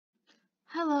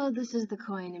Hello, this is the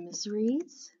Coin and Miss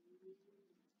Reads,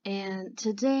 and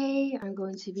today I'm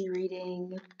going to be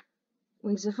reading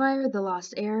Wings of Fire, The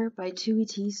Lost Heir by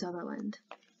T. Sutherland.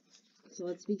 So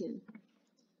let's begin.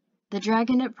 The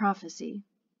Dragonet Prophecy.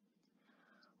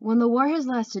 When the war has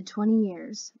lasted 20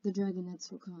 years, the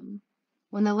Dragonets will come.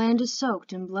 When the land is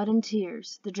soaked in blood and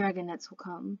tears, the Dragonets will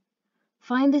come.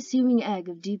 Find the seeming egg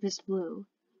of deepest blue,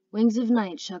 wings of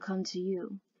night shall come to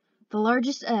you. The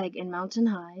largest egg and mountain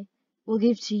high will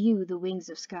give to you the wings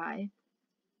of sky.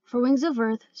 For wings of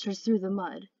earth search through the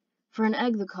mud, for an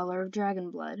egg the color of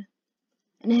dragon blood.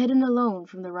 And hidden alone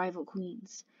from the rival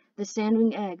queens, the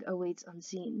sandwing egg awaits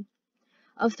unseen.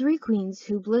 Of 3 queens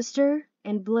who blister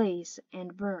and blaze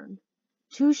and burn,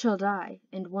 2 shall die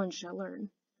and 1 shall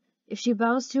learn. If she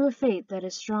bows to a fate that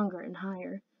is stronger and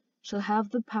higher, she'll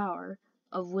have the power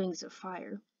of wings of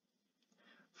fire.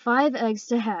 5 eggs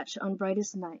to hatch on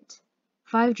brightest night,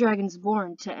 5 dragons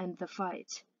born to end the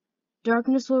fight.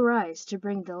 Darkness will rise to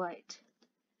bring the light.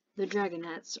 The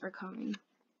Dragonets are coming.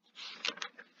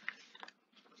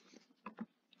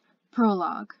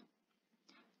 Prologue.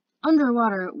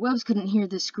 Underwater, Webbs couldn't hear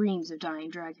the screams of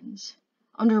dying dragons.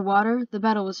 Underwater, the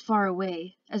battle was far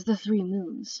away as the 3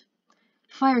 moons.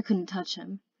 Fire couldn't touch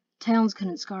him. Talons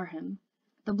couldn't scar him.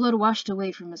 The blood washed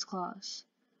away from his claws.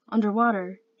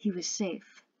 Underwater, he was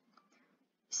safe.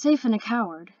 Safe and a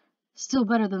coward. Still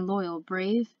better than loyal,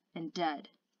 brave, and dead.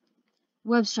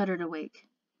 Webb shuddered awake.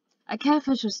 A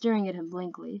catfish was staring at him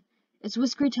blankly. Its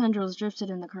whiskery tendrils drifted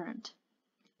in the current.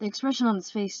 The expression on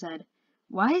its face said,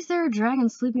 "Why is there a dragon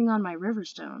sleeping on my river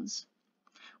stones?"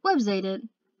 Webbs ate it,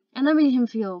 and that made him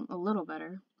feel a little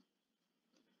better.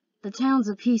 The towns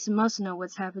of peace must know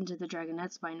what's happened to the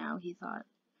Dragonets by now, he thought.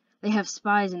 They have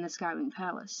spies in the Skywing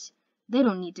Palace. They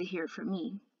don't need to hear it from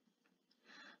me.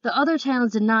 The other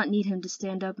towns did not need him to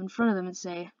stand up in front of them and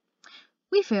say,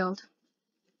 "We failed."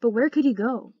 But where could he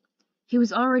go? He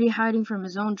was already hiding from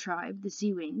his own tribe, the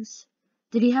Sea Wings.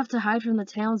 Did he have to hide from the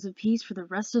towns of peace for the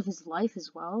rest of his life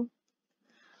as well?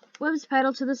 Webbs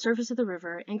paddled to the surface of the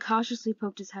river and cautiously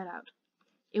poked his head out.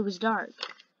 It was dark,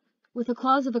 with the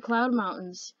claws of the cloud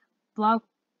mountains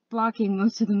blocking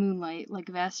most of the moonlight like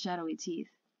vast shadowy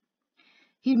teeth.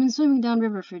 He had been swimming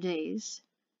downriver for days.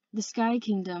 The Sky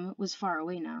Kingdom was far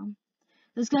away now.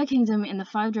 The Sky Kingdom and the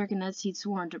 5 Dragonets he'd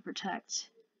sworn to protect.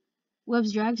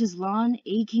 Webbs dragged his long,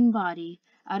 aching body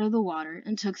out of the water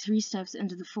and took 3 steps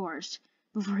into the forest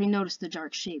before he noticed the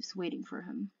dark shapes waiting for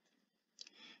him.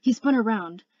 He spun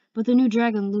around, but the new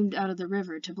dragon loomed out of the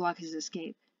river to block his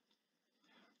escape.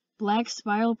 Black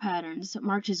spiral patterns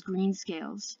marked his green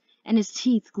scales, and his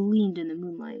teeth gleamed in the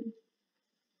moonlight.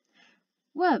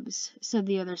 "Webbs," said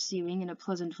the other Seawing in a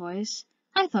pleasant voice,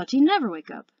 "I thought you'd never wake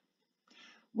up."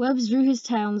 Webbs drew his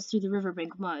talons through the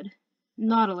riverbank mud.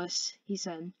 "Nautilus," he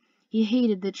said. He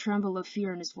hated the tremble of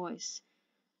fear in his voice.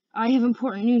 "I have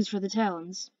important news for the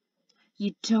Talons."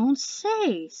 "You don't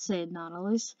say," said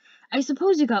Nautilus. "I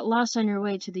suppose you got lost on your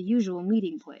way to the usual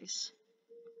meeting place."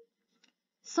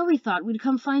 "So we thought we'd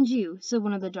come find you," said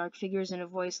one of the dark figures in a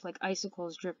voice like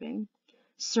icicles dripping.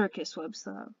 Circus, Webbs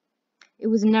thought. It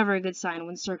was never a good sign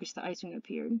when Circus the Icewing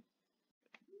appeared.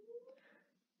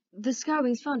 "The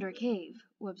Skywings found our cave,"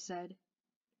 Webbs said,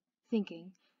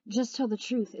 thinking. "Just tell the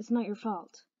truth, it's not your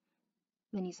fault."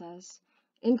 Then he says,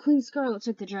 "And Queen Scarlet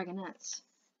took the Dragonets."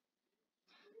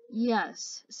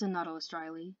 "Yes," said Nautilus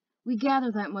dryly. "We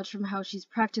gather that much from how she's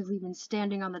practically been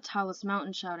standing on the tallest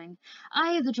mountain shouting,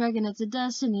 'I have the Dragonets of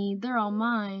Destiny, they're all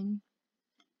mine.'"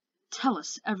 "Tell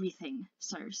us everything,"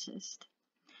 Cyrus hissed.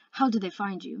 "How did they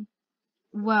find you?"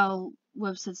 "Well,"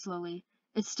 Webb said slowly,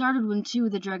 "it started when 2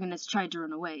 of the Dragonets tried to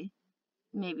run away."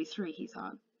 Maybe 3, he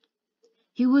thought.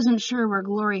 He wasn't sure where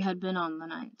Glory had been on the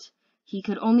night. He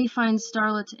could only find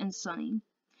Starlet and Sunny,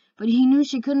 but he knew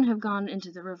she couldn't have gone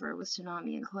into the river with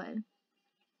Tsunami and Clay.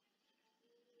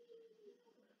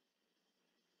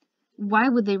 "Why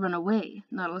would they run away?"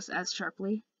 Nautilus asked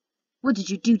sharply. "What did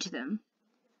you do to them?"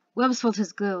 Webbs felt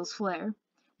his gills flare.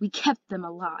 "We kept them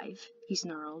alive," he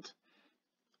snarled,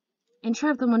 "and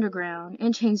trapped them underground,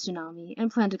 and chained Tsunami,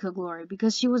 and planned to kill Glory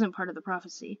because she wasn't part of the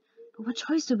prophecy. But what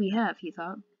choice did we have?" he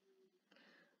thought.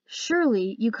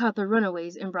 "Surely you caught the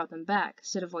runaways and brought them back,"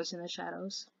 said a voice in the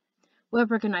shadows.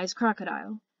 Webb recognized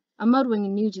Crocodile, a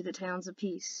mudwing new to the Towns of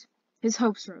Peace. His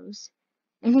hopes rose.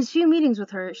 In his few meetings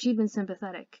with her, she'd been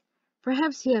sympathetic.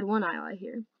 Perhaps he had one ally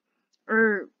here.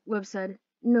 Webb said.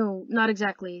 "No, not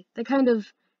exactly. They kind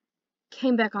of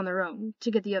came back on their own,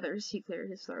 to get the others," he cleared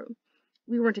his throat.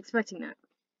 "We weren't expecting that."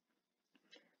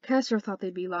 Castor thought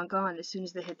they'd be long gone as soon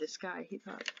as they hit the sky, he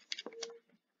thought.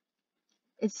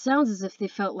 "It sounds as if they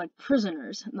felt like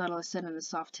prisoners," Nautilus said in a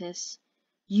soft hiss.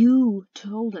 You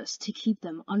told us to keep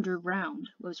them underground,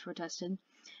 Webbs protested.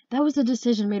 That was the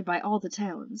decision made by all the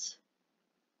Talons.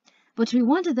 But we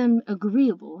wanted them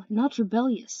agreeable, not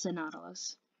rebellious, said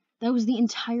Nautilus. That was the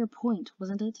entire point,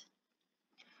 wasn't it?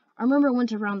 Armor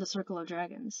went around the circle of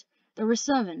dragons. There were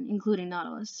 7, including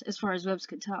Nautilus, as far as Webbs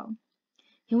could tell.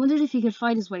 He wondered if he could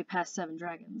fight his way past 7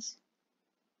 dragons.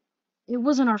 It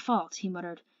wasn't our fault, he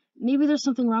muttered. Maybe there's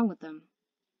something wrong with them.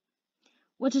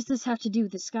 What does this have to do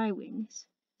with the Skywings?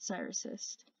 Cyrus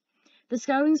hissed. The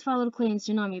Skywings followed Clay and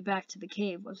Tsunami back to the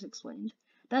cave, Webbs explained.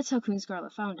 That's how Queen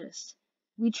Scarlet found us.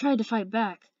 We tried to fight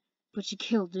back, but she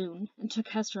killed Dune and took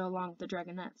Hester along with the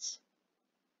Dragonets.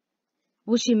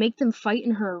 Will she make them fight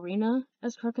in her arena?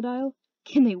 Asked Crocodile.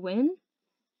 Can they win?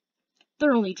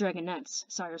 They're only Dragonets,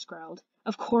 Cyrus growled.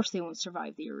 Of course they won't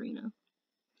survive the arena.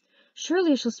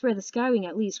 Surely she'll spare the Skywing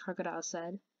at least, Crocodile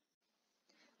said.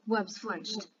 Webbs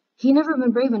flinched. He'd never been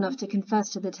brave enough to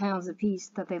confess to the Talons of Peace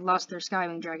that they'd lost their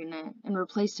Skywing Dragonet and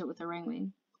replaced it with a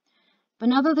Ringwing. But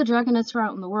now that the Dragonets were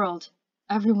out in the world,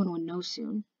 everyone would know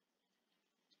soon.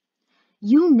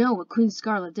 You know what Queen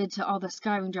Scarlet did to all the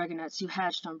Skywing Dragonets you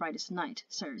hatched on Brightest Night,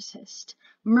 Cyrus hissed.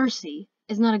 Mercy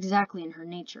is not exactly in her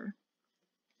nature.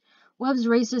 Webbs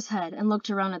raised his head and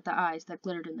looked around at the eyes that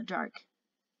glittered in the dark.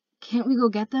 Can't we go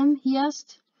get them? He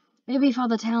asked. Maybe if all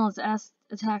the Talons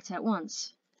attacked at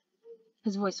once.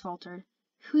 His voice faltered.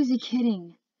 Who is he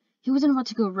kidding? He wasn't about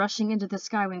to go rushing into the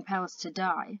Skywing Palace to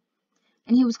die.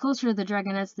 And he was closer to the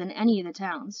Dragonets than any of the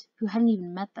Talons, who hadn't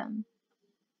even met them.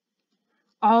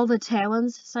 All the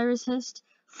Talons, Cyrus hissed.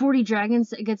 40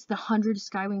 dragons against the 100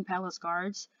 Skywing Palace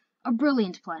guards. A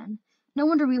brilliant plan. No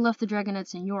wonder we left the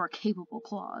Dragonets in your capable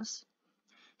claws.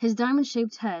 His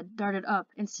diamond-shaped head darted up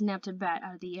and snapped a bat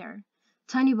out of the air.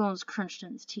 Tiny bones crunched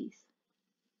in his teeth.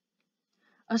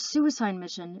 A suicide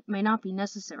mission may not be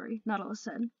necessary, Nautilus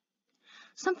said.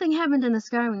 Something happened in the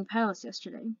Skywing Palace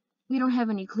yesterday. We don't have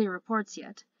any clear reports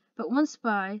yet, but one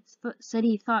spy said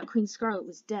he thought Queen Scarlet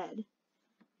was dead.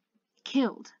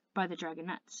 Killed by the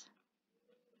Dragonets.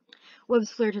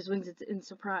 Webbs flared his wings in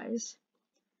surprise.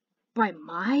 By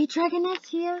my Dragonets?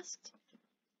 He asked.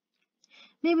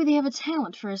 Maybe they have a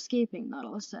talent for escaping,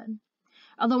 Nautilus said,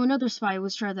 although another spy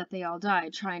was sure that they all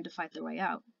died trying to fight their way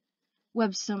out.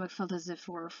 Webb's stomach felt as if it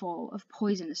were full of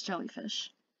poisonous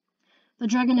jellyfish. The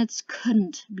Dragonets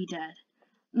couldn't be dead,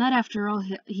 not after all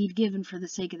he'd given for the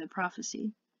sake of the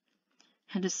prophecy.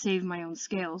 And to save my own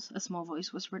scales, a small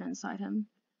voice whispered inside him.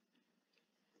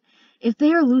 If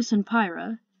they are loose in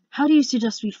Pyra, how do you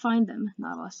suggest we find them?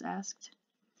 Nautilus asked.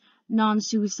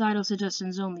 Non-suicidal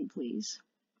suggestions only, please.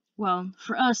 Well,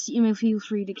 for us, you may feel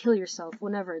free to kill yourself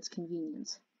whenever it's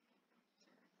convenient.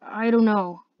 I don't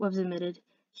know, Webbs admitted.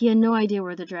 He had no idea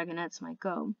where the Dragonets might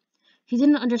go. He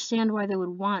didn't understand why they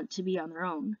would want to be on their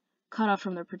own, cut off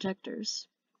from their protectors.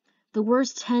 The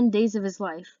worst 10 days of his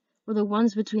life were the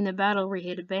ones between the battle where he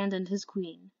had abandoned his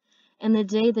queen, and the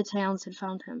day the Talons had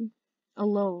found him,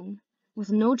 alone,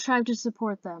 with no tribe to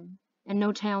support them, and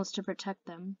no Talons to protect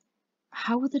them.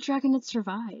 How would the Dragonets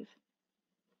survive?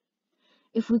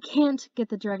 If we can't get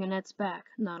the Dragonets back,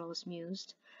 Nautilus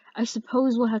mused, I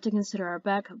suppose we'll have to consider our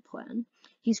backup plan.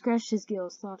 He scratched his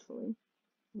gills thoughtfully.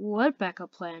 What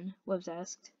backup plan? Webbs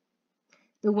asked.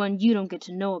 The one you don't get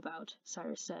to know about,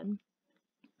 Cyrus said.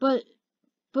 But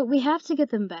we have to get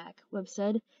them back, Webbs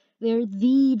said. They're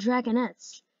the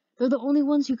Dragonets. They're the only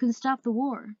ones who can stop the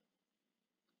war.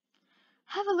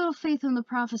 Have a little faith in the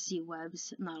prophecy,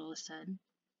 Webbs, Nautilus said.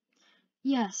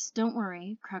 Yes, don't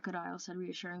worry, Crocodile said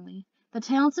reassuringly. The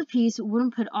Talons of Peace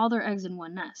wouldn't put all their eggs in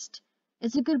one nest.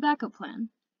 It's a good backup plan.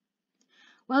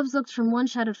 Webbs looked from one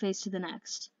shadowed face to the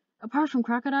next. Apart from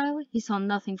Crocodile, he saw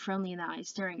nothing friendly in the eyes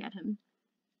staring at him.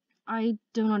 I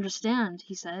don't understand,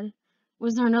 he said.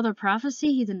 Was there another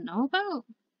prophecy he didn't know about?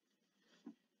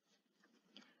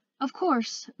 Of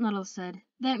course, Nautilus said.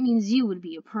 That means you would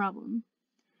be a problem.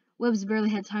 Webbs barely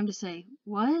had time to say,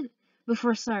 what?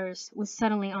 Before Cyrus was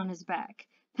suddenly on his back,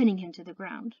 pinning him to the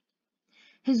ground.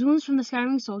 His wounds from the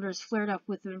Skywing soldiers flared up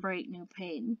with a bright new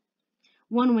pain.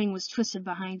 One wing was twisted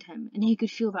behind him, and he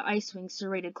could feel the Icewing's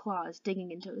serrated claws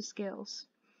digging into his scales.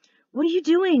 What are you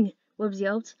doing? Webbs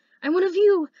yelped. I'm one of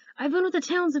you! I've been with the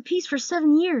Talons of Peace for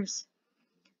 7 years!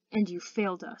 And you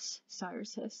failed us,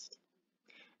 Cyrus hissed.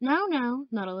 Now,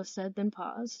 Nautilus said, then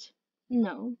paused.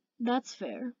 No, that's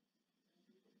fair.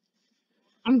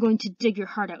 I'm going to dig your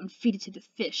heart out and feed it to the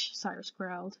fish, Cyrus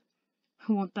growled.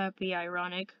 Won't that be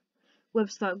ironic?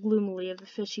 Webbs thought gloomily of the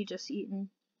fish he'd just eaten.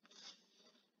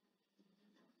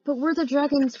 But we're the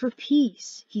dragons for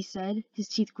peace, he said, his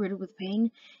teeth gritted with pain.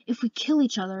 If we kill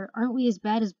each other, aren't we as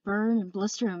bad as Burn and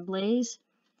Blister and Blaze?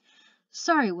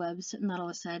 Sorry, Webbs,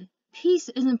 Nautilus said. Peace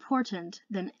is important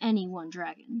than any one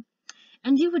dragon,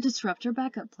 and you would disrupt your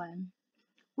backup plan.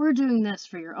 We're doing this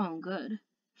for your own good,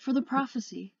 for the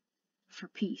prophecy, for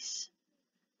peace.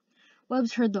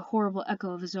 Webbs heard the horrible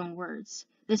echo of his own words,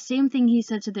 the same thing he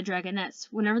said to the dragonettes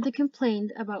whenever they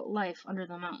complained about life under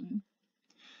the mountain.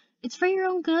 It's for your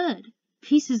own good.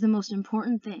 Peace is the most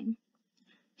important thing.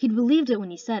 He'd believed it when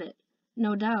he said it.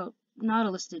 No doubt,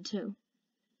 Nautilus did too.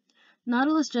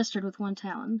 Nautilus gestured with one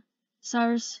talon.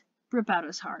 Cyrus, rip out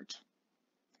his heart.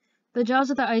 The jaws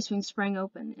of the ice wing sprang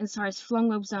open, and Cyrus flung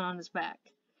Webbs down on his back.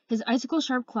 His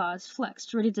icicle-sharp claws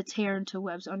flexed, ready to tear into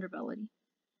Webb's underbelly.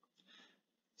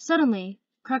 Suddenly,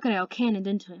 Crocodile cannoned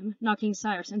into him, knocking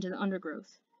Cyrus into the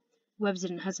undergrowth. Webbs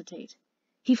didn't hesitate.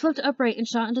 He flipped upright and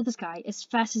shot into the sky as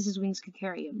fast as his wings could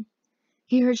carry him.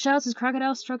 He heard shouts as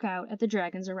Crocodile struck out at the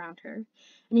dragons around her,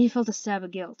 and he felt a stab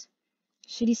of guilt.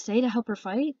 Should he stay to help her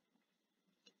fight?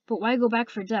 But why go back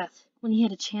for death when he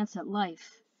had a chance at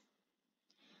life?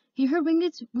 He heard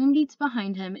wingbeats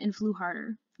behind him and flew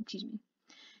harder.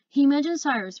 He imagined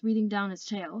Cyrus breathing down his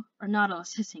tail, or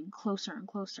Nautilus hissing closer and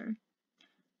closer.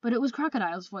 But it was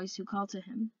Crocodile's voice who called to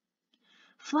him.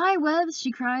 "Fly, Webbs!"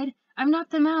 she cried. "I've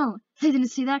knocked them out. They didn't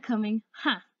see that coming.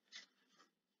 Ha!"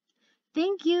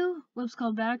 "Thank you," Webbs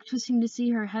called back, twisting to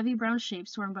see her heavy brown shape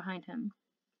soaring behind him.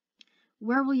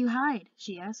 "Where will you hide?"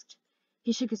 she asked.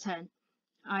 He shook his head.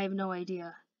 "I have no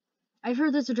idea. I've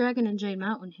heard there's a dragon in Jade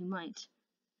Mountain who might."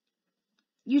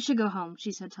 "You should go home,"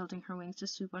 she said, tilting her wings to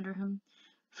swoop under him.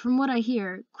 "From what I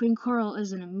hear, Queen Coral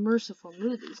is in a merciful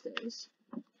mood these days."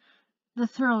 The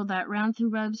thrill that ran through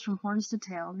Webbs from horns to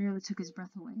tail nearly took his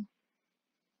breath away.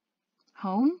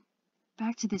 Home?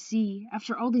 Back to the sea,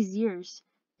 after all these years.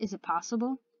 Is it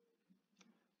possible?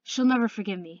 "She'll never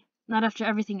forgive me, not after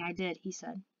everything I did," he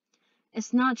said.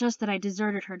 "It's not just that I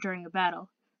deserted her during a battle.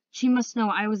 She must know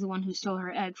I was the one who stole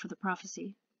her egg for the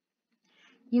prophecy."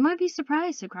 "You might be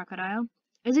surprised," said Crocodile.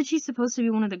 "Isn't she supposed to be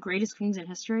one of the greatest queens in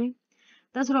history?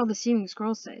 That's what all the seeming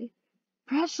scrolls say.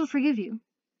 Perhaps she'll forgive you.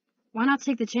 Why not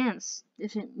take the chance,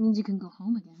 if it means you can go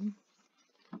home again?"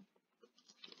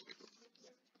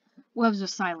 Webbs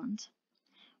was silent.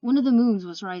 One of the moons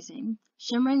was rising,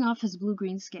 shimmering off his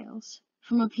blue-green scales.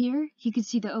 From up here, he could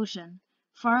see the ocean,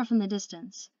 far off in the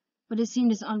distance, but it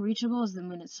seemed as unreachable as the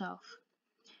moon itself.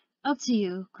 "Up to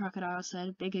you," Crocodile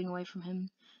said, backing away from him.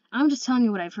 "I'm just telling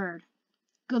you what I've heard.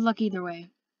 Good luck either way."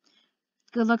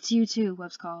 "Good luck to you too,"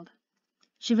 Webbs called.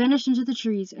 She vanished into the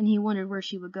trees, and he wondered where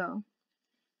she would go.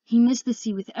 He missed the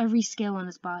sea with every scale on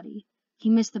his body.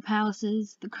 He missed the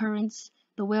palaces, the currents,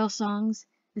 the whale songs,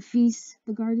 the feasts,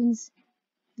 the gardens,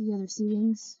 the other sea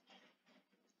wings.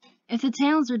 If the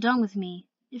Talons are done with me,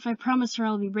 if I promise her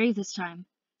I'll be brave this time,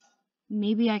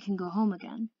 maybe I can go home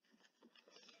again.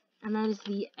 And that is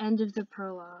the end of the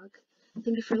prologue.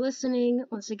 Thank you for listening.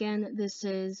 Once again, this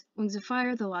is Wings of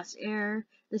Fire, The Lost Heir.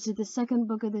 This is the second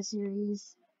book of the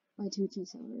series by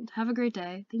Sutherland. Have a great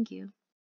day. Thank you.